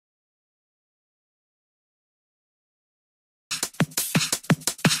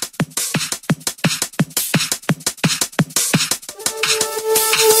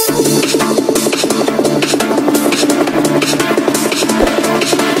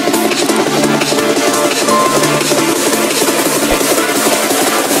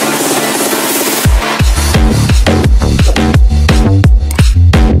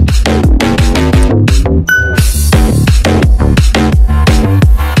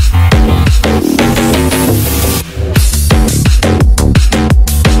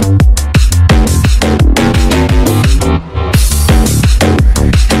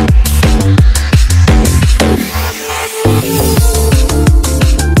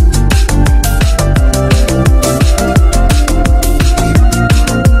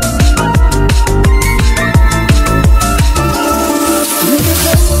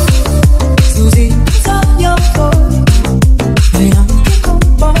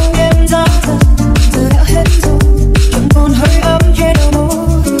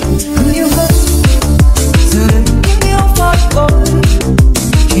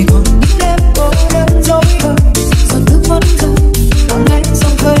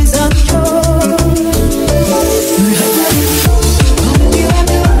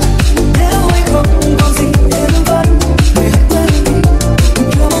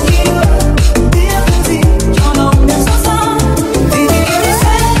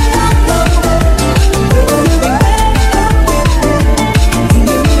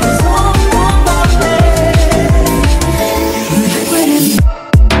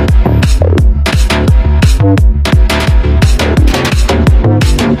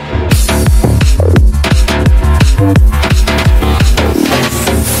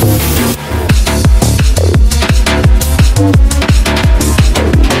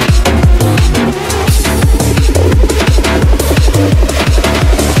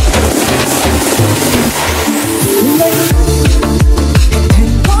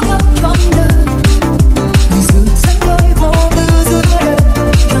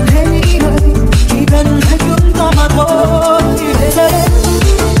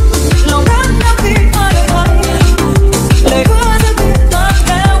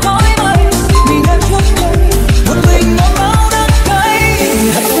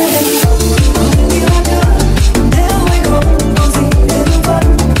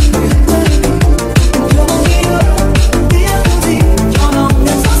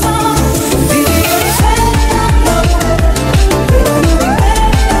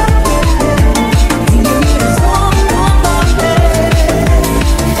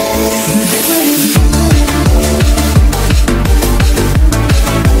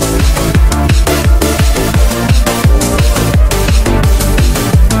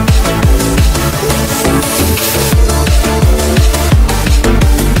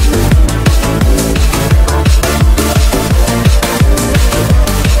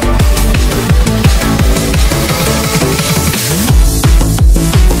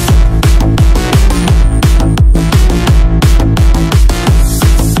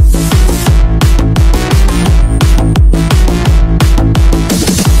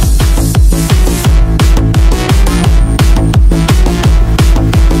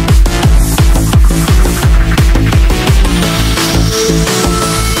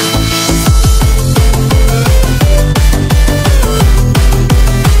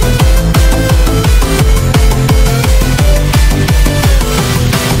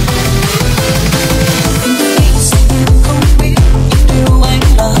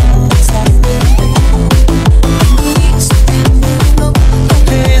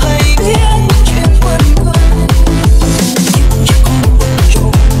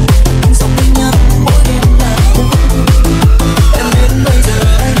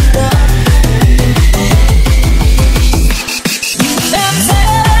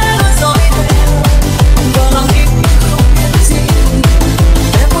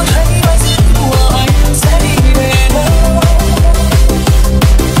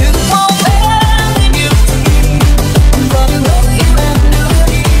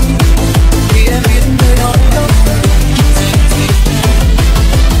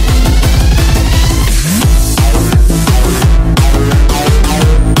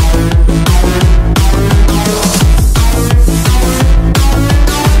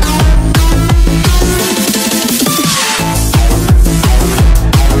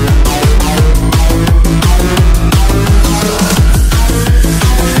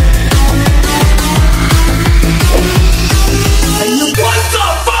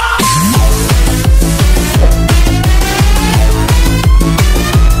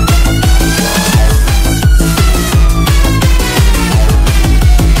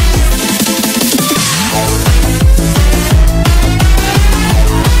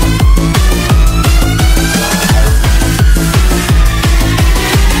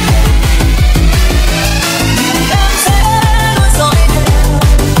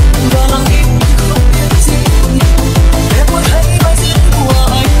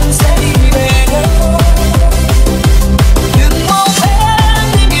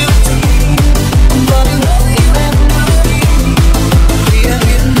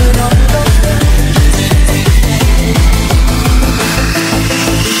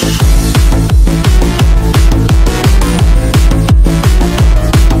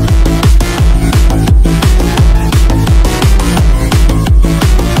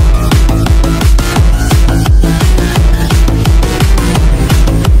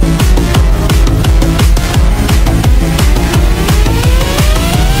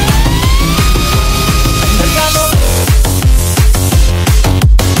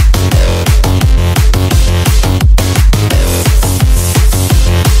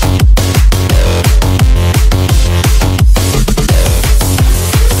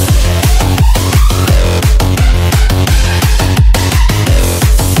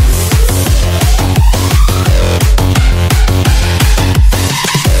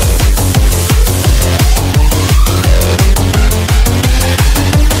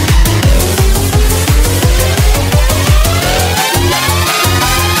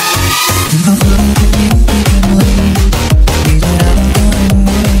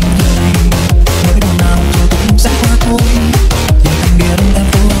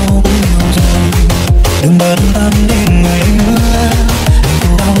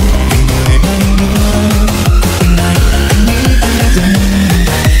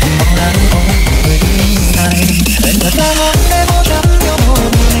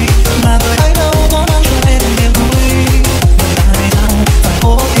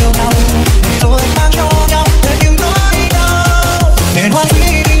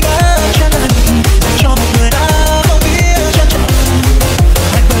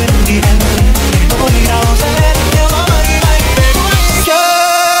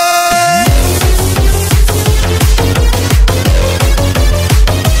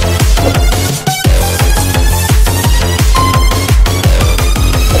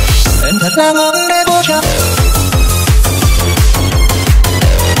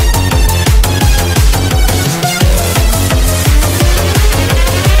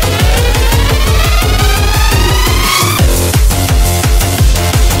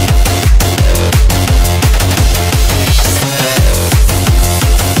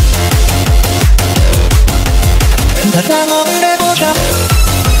thật ra ngốc để cố chấp.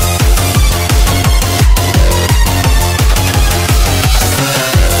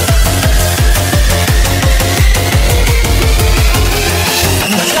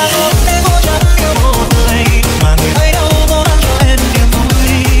 Thật ra ngốc để cố chấp yêu một người mà người ấy đâu có mang cho em niềm vui.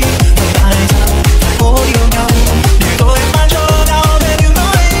 Vậy tại sao phải cố yêu nhau để tôi mang cho nhau về những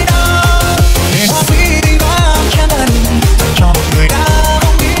nỗi đau, để hoa quý tình vang chán ân dành cho một người đã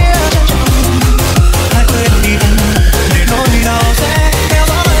không biết trân trọng. Hãy quên đi anh để nỗi đau sẽ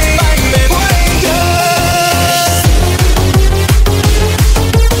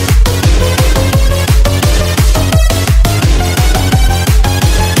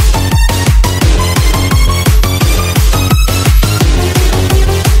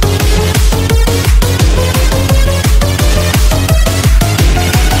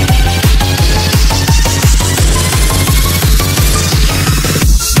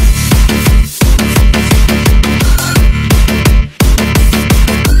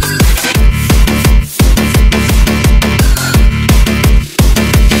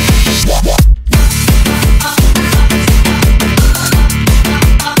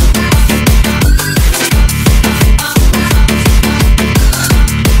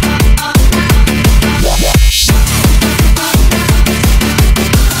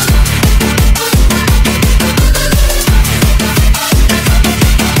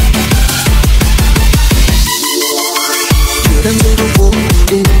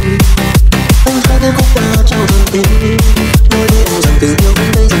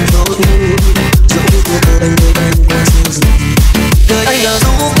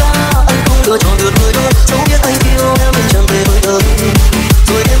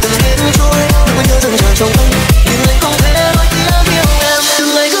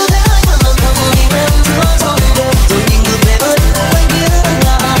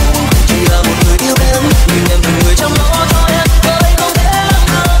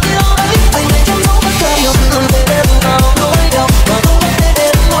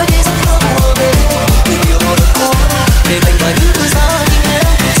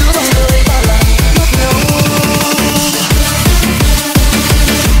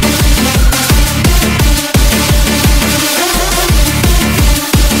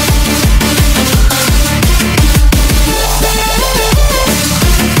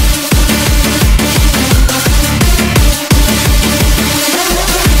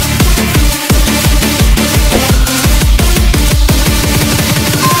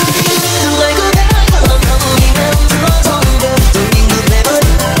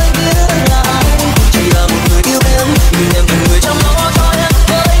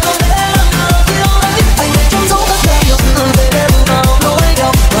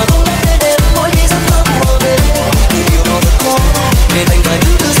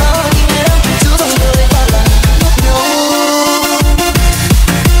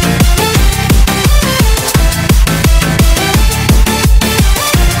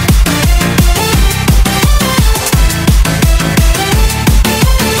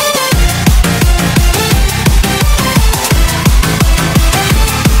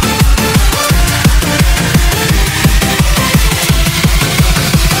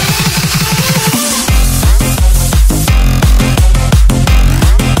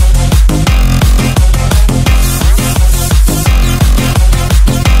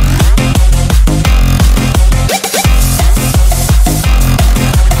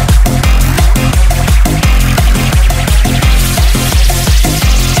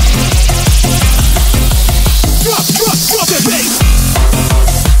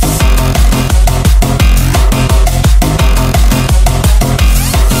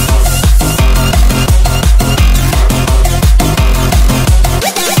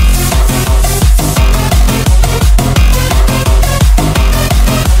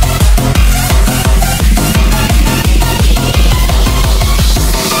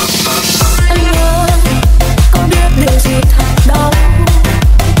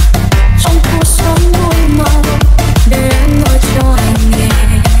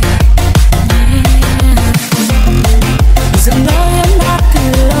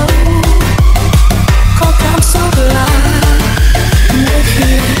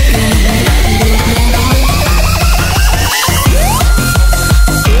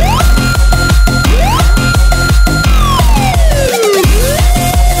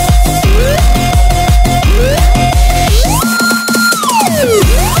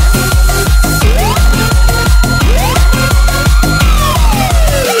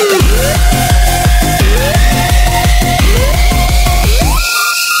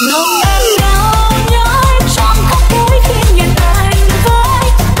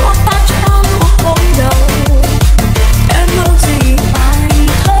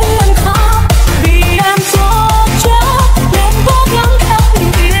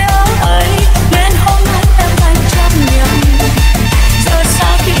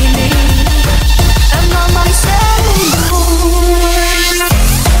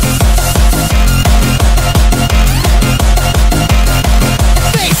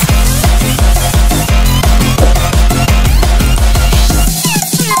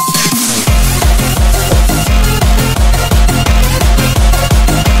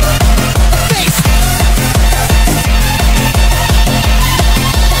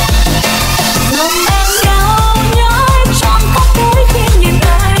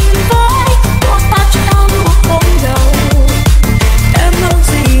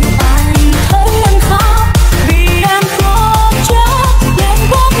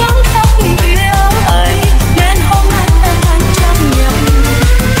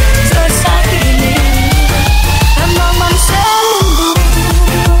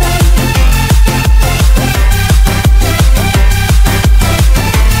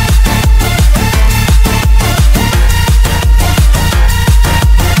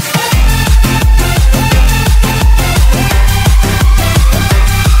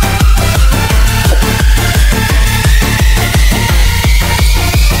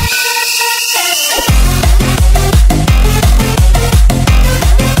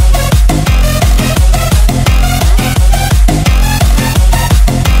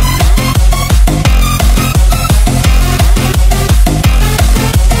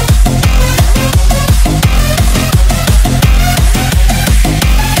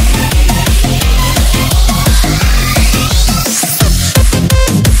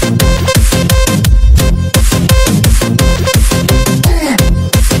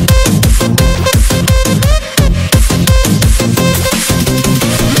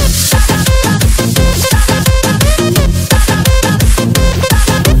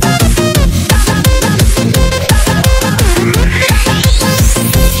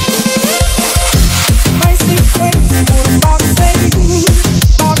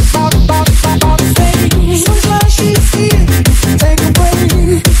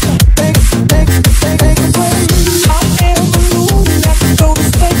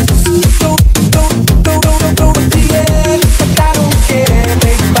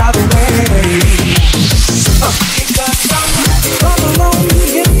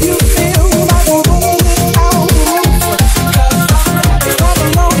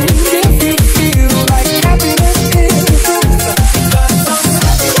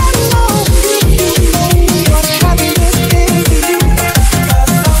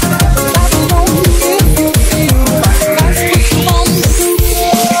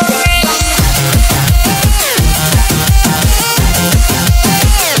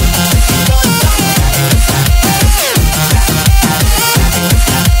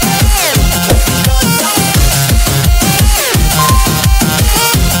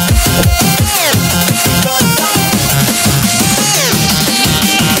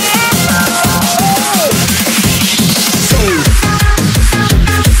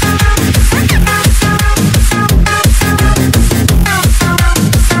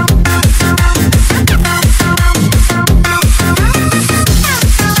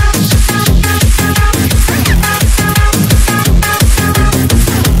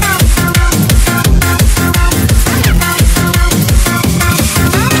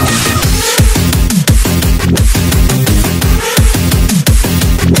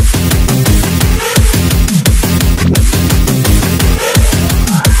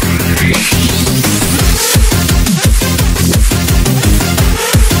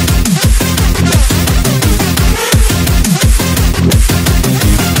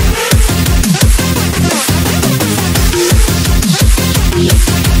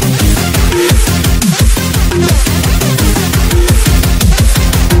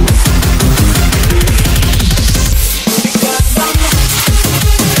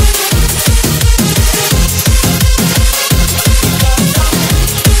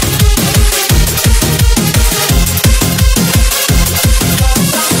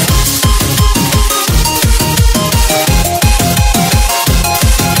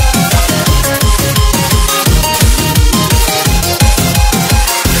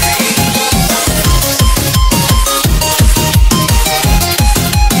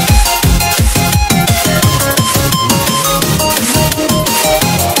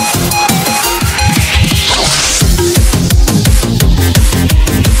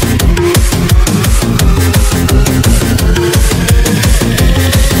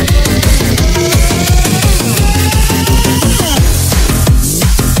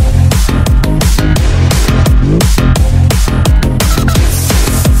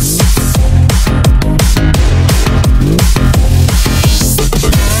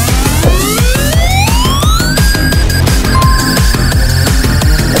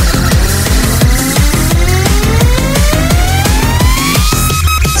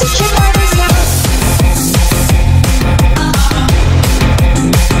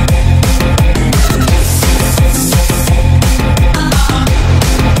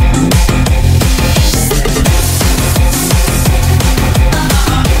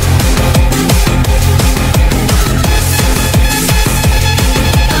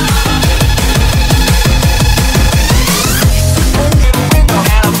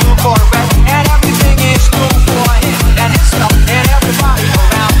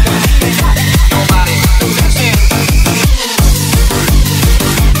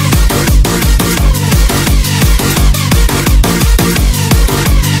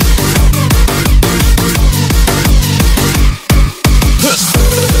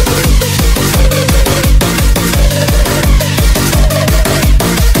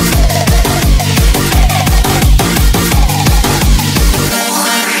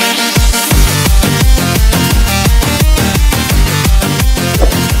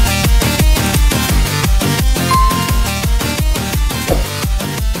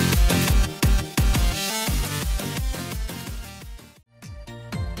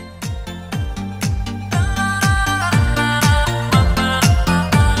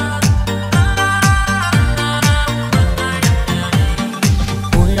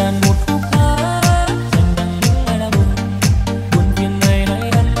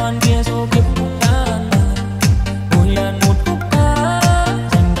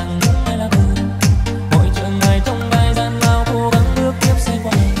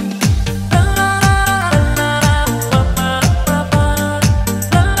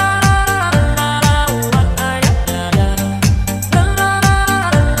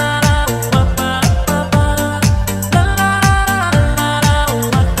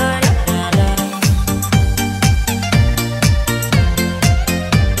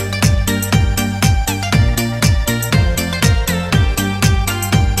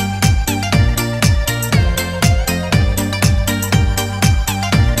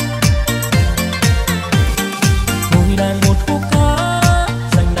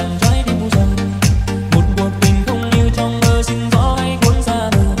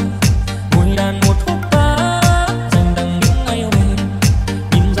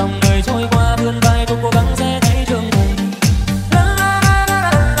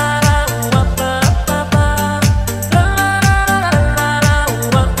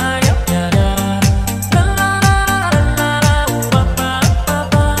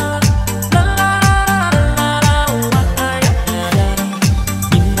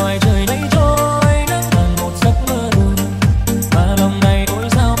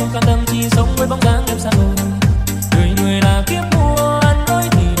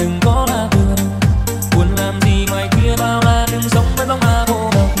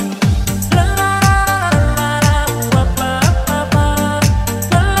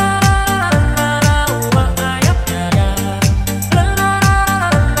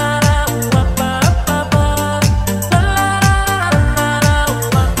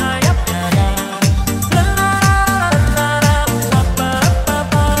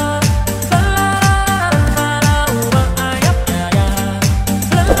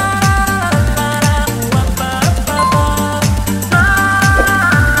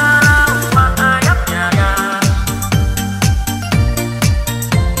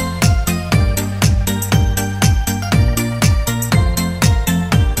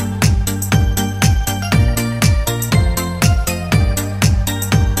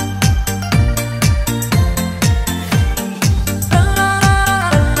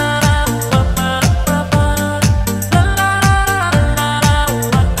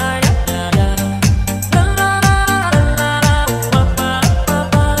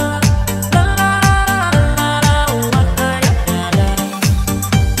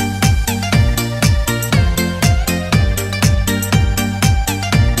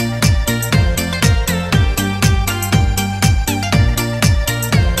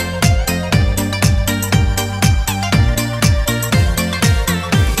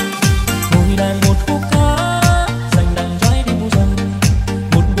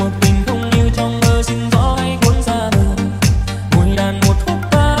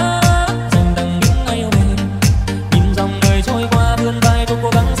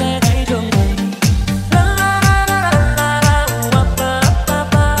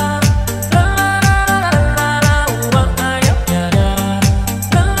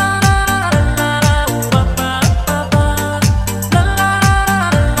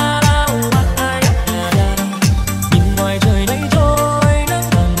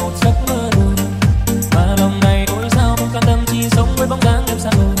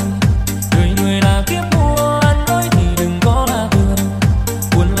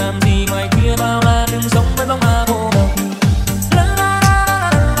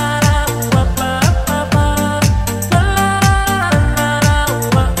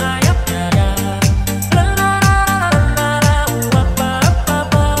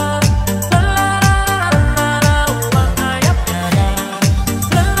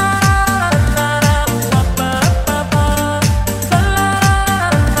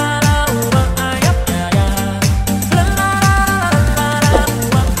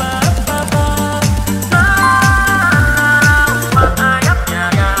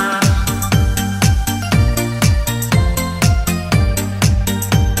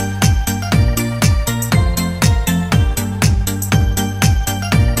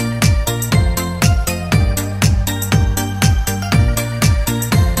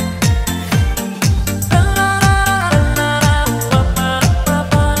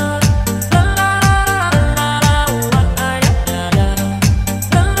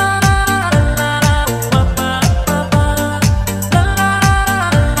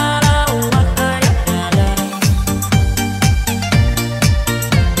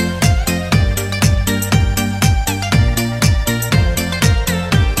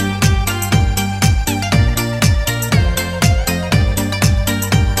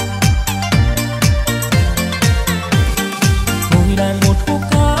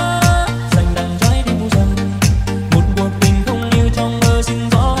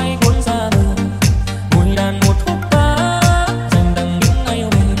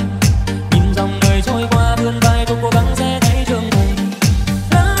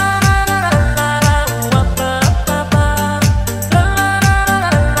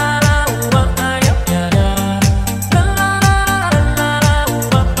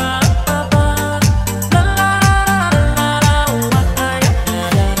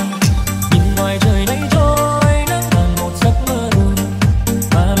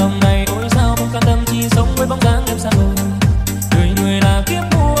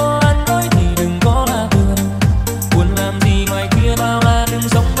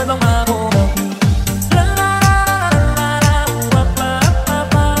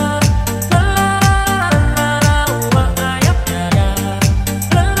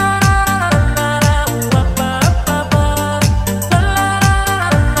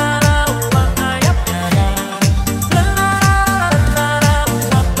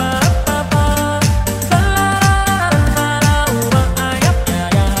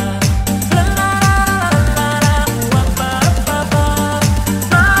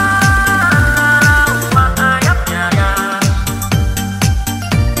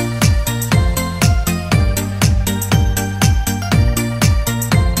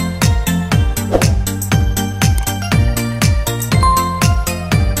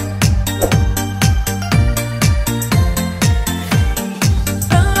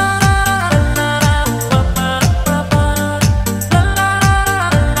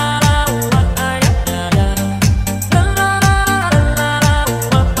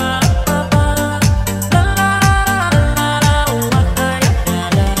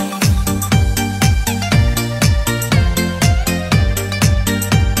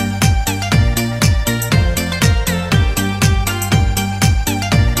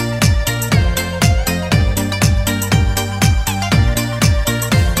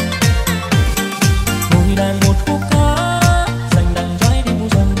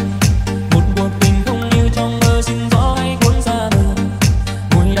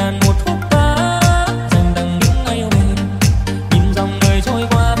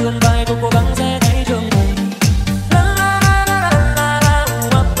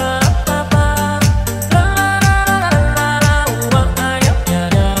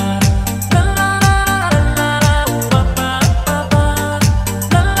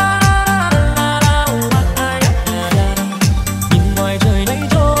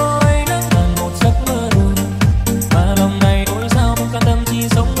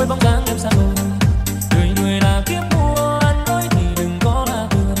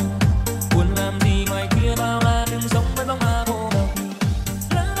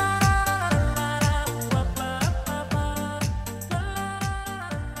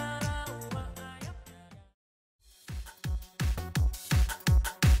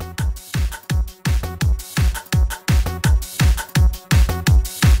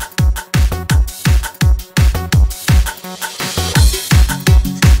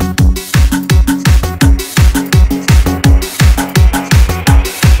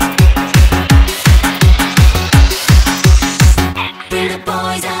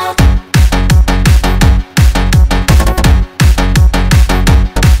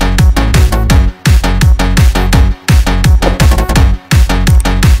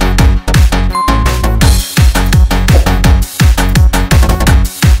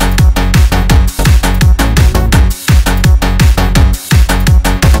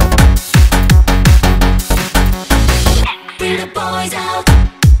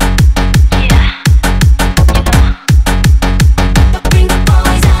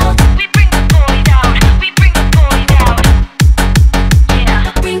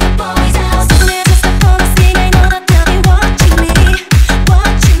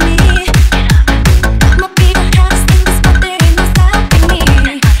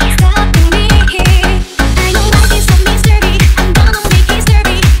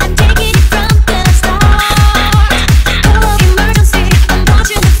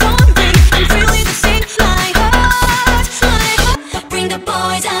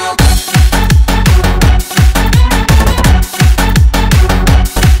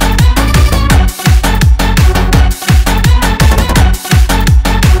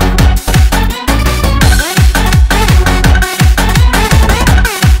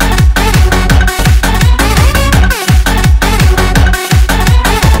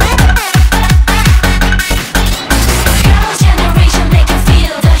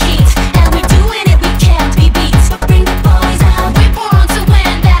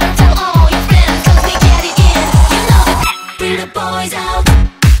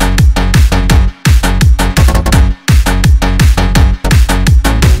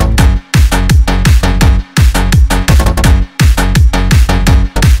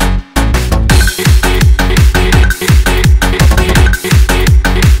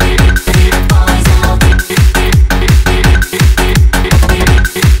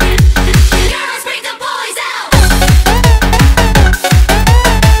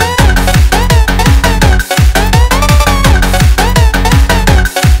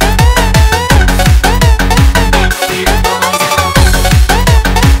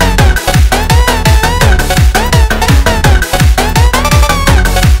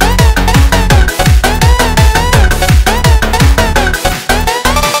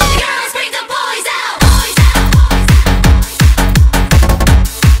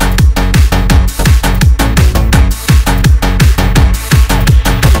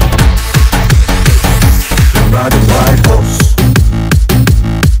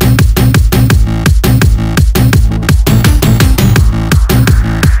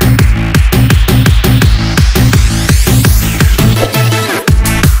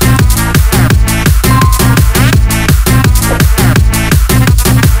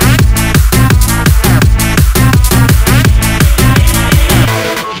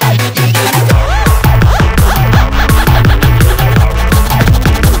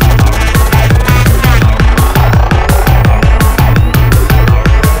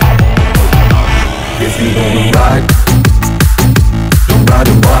ride. Don't ride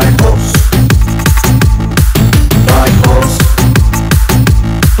a white horse. White horse.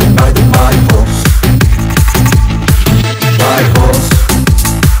 Don't ride the white horse. White horse.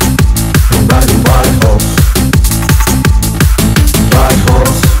 Don't ride the white horse. White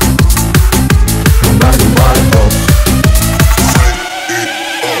horse. Don't ride the white horse.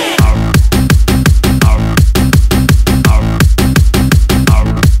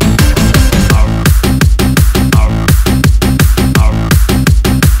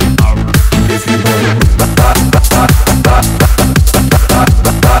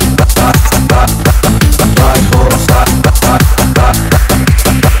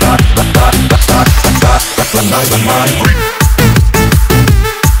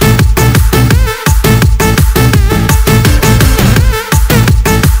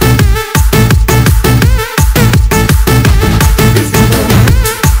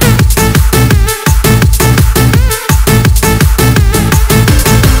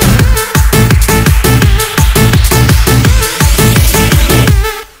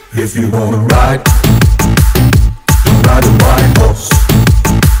 If you wanna ride, don't ride a white horse.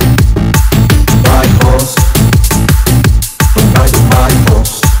 White horse. Don't ride a white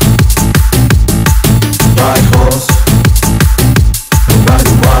horse. White horse. Don't ride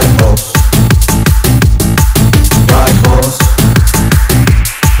a white horse. White horse.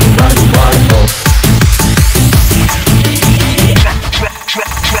 Don't ride a white horse.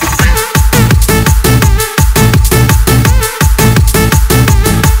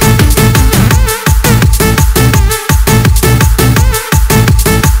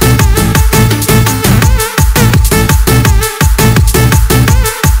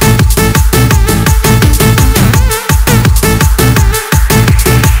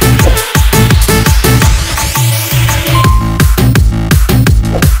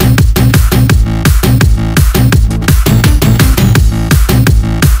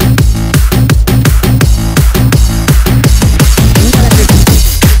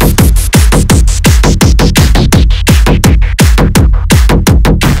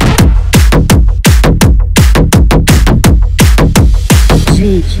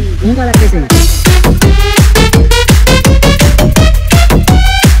 Vengo a la presencia.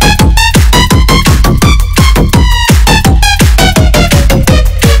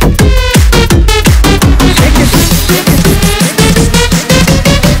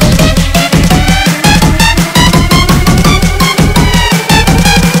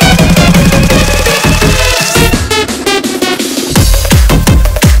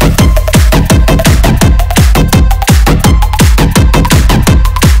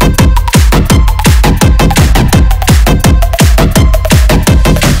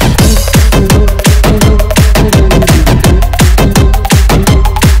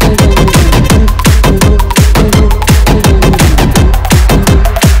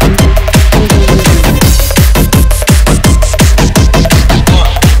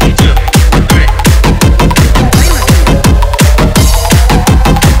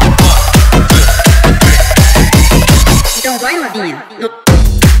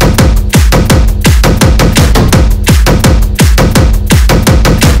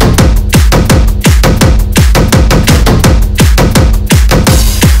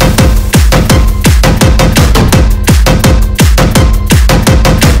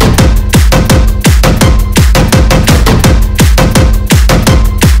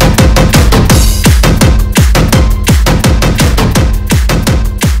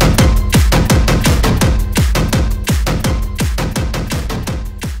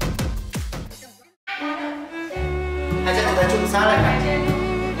 Hai chân chúng ta chụm sát lại này.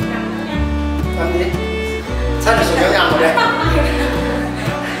 Làm gì? Sao lại xuống nhau nhàng vào đây?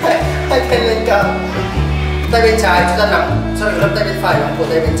 Hai tay lên cao. Tay bên trái chúng ta nắm, sau đó lấp tay bên phải nắm cổ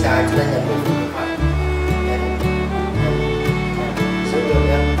tay bên trái, chúng ta nhấn vùng bên phải. Giữ được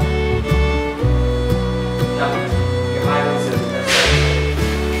nhé. Cái vai bên dưới chúng ta sẽ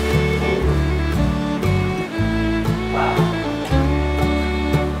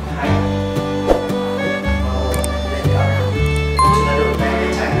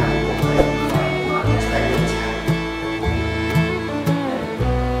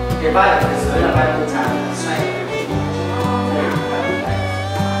cái vai ở phía dưới là vai bên trái xoay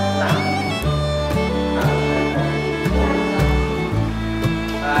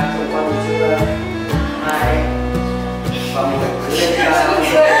vai thông qua một giữa hai và một lên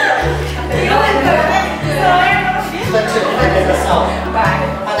ba ta chuyển hai tay ra sau,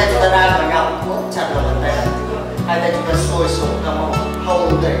 hai tay chúng ta đan vào nhau chặt vào lần này, hai tay chúng ta xuôi xuống ra mông,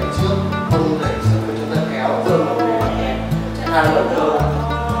 hông đẩy trước và chúng ta kéo vươn một cái hàng lớp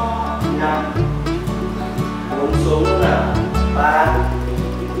 5 4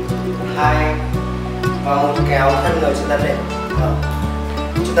 rồi chúng ta lên.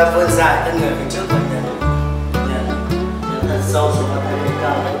 Chúng ta vươn dài thân người phía trước và nhấn thật sâu xuống vào tay bên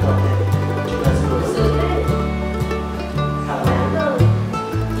cao nhất có thể. Chúng ta sẽ đối xử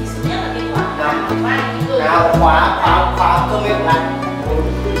nào khóa cơ miệng lại.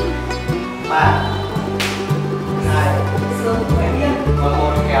 3 2 và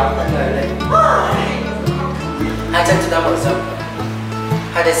 1 kéo thân người lên. Hai chân chúng ta mở rộng,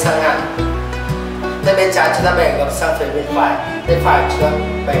 hai tay sang ngang. Tay bên trái chúng ta bẻ gập sang phía bên phải, tay phải chúng ta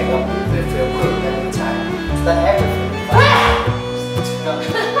bẻ gập về phía khuỷu tay bên trái. Chúng ta ép về phía bên phải.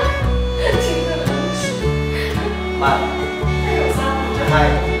 3 2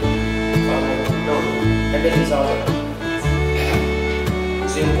 và 1 đổi. Em biết lý do rồi.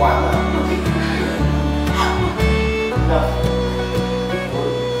 Duyên quá mà. 5 4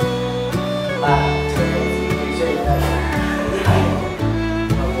 3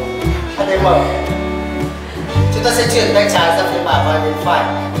 tay mở. Chúng ta sẽ chuyển tay trái ra phía bả vai bên phải,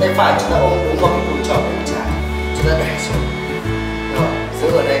 tay phải chúng ta ôm đúng vào cái cùi trỏ bên trái, chúng ta đẩy xuống. Rồi, giữ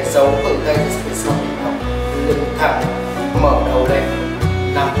ở đây, giấu khuỷu tay ra phía sau đỉnh đầu, lưng thẳng, mở đầu lên.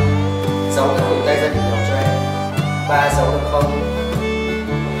 5 giấu cái khuỷu tay ra đỉnh đầu cho em. 3 giấu được không?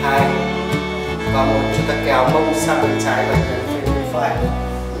 2 và 1 chúng ta kéo mông sang bên trái và nhấn phía bên phải.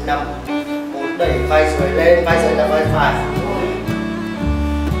 5 4 đẩy vai dưới lên, vai dưới là vai phải.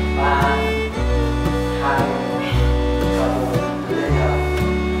 3 2 và 1 lên nào.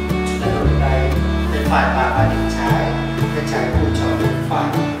 Chúng ta đổi tay, tay phải bả vai bên trái, tay trái cùi trỏ bên phải,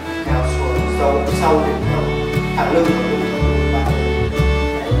 kéo xuống giấu sau đỉnh đầu, thẳng lưng và lưng thẳng lưng bạn.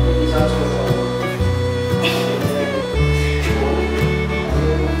 Đấy, lý do cho rồi.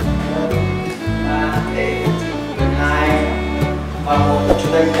 2 và 1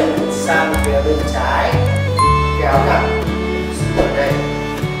 chúng ta nhấn sang phía bên trái, kéo thẳng ở đây.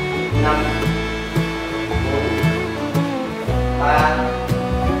 5 4 3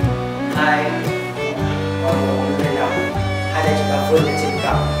 2 và 1 lên nào. Hai tay chúng ta vươn lên trên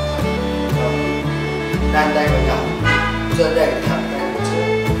cằm, đan tay vào nhau, chưa đẩy thẳng tay về trước,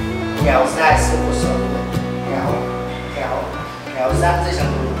 kéo dài xương cột sống, kéo giãn dây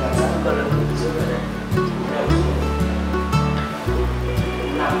chằng đùi và giãn cơ lưng giữ ở đây.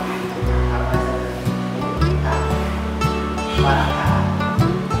 5 3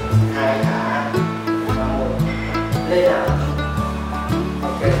 2 và 1 lên nào.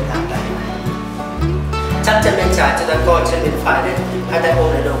 Ok, thẳng tay. Chắc chân bên trái chúng ta co chân bên phải lên, hai tay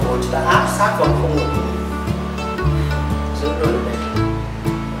ôm lấy đầu gối, chúng ta áp sát vào khung ngực, giữ đôi đây.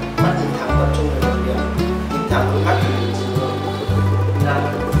 Mắt nhìn thẳng tập trung vào đầu điểm, nhìn thẳng với mắt nhìn trên người. 5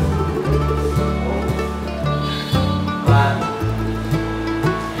 4 3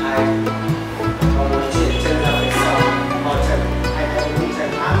 2 và 1 chuyển chân ra phía sau, mò chân, hai tay ôm chân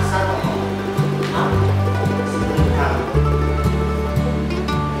áp sát vào hông, áp, giữ thẳng.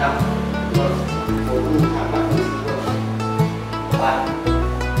 5 4 thẳng mắt nhìn trên người. 3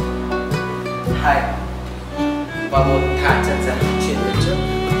 2 và 1 thả chân ra, chuyển về trước,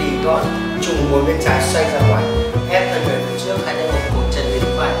 tì gót, trùng gối bên trái xoay ra ngoài, ép thân người phía trước, hai tay ôm cổ chân bên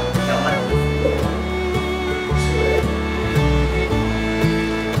phải, kéo mắt.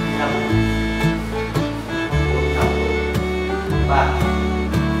 3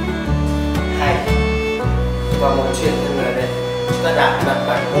 2 và 1 chuyển thân người lên. Chúng ta đặt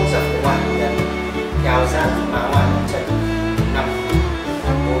bàn úp ra phía ngoài, nhấn kéo ra má ngoài chân. 5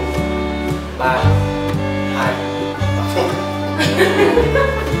 4 3 2 và 1.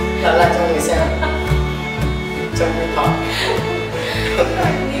 Đặt lại cho người xem. Trong cái thọ.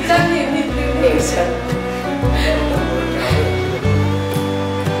 Nhìn chân nhìn chân.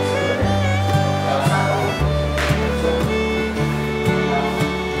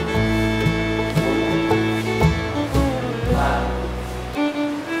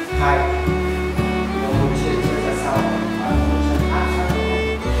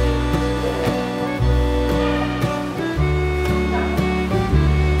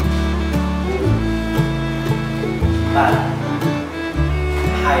 Và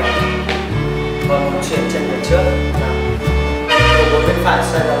 2 và 1 chuyển chân về trước. Đầu gối bên phải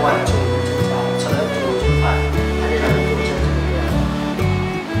xoay ra ngoài trùng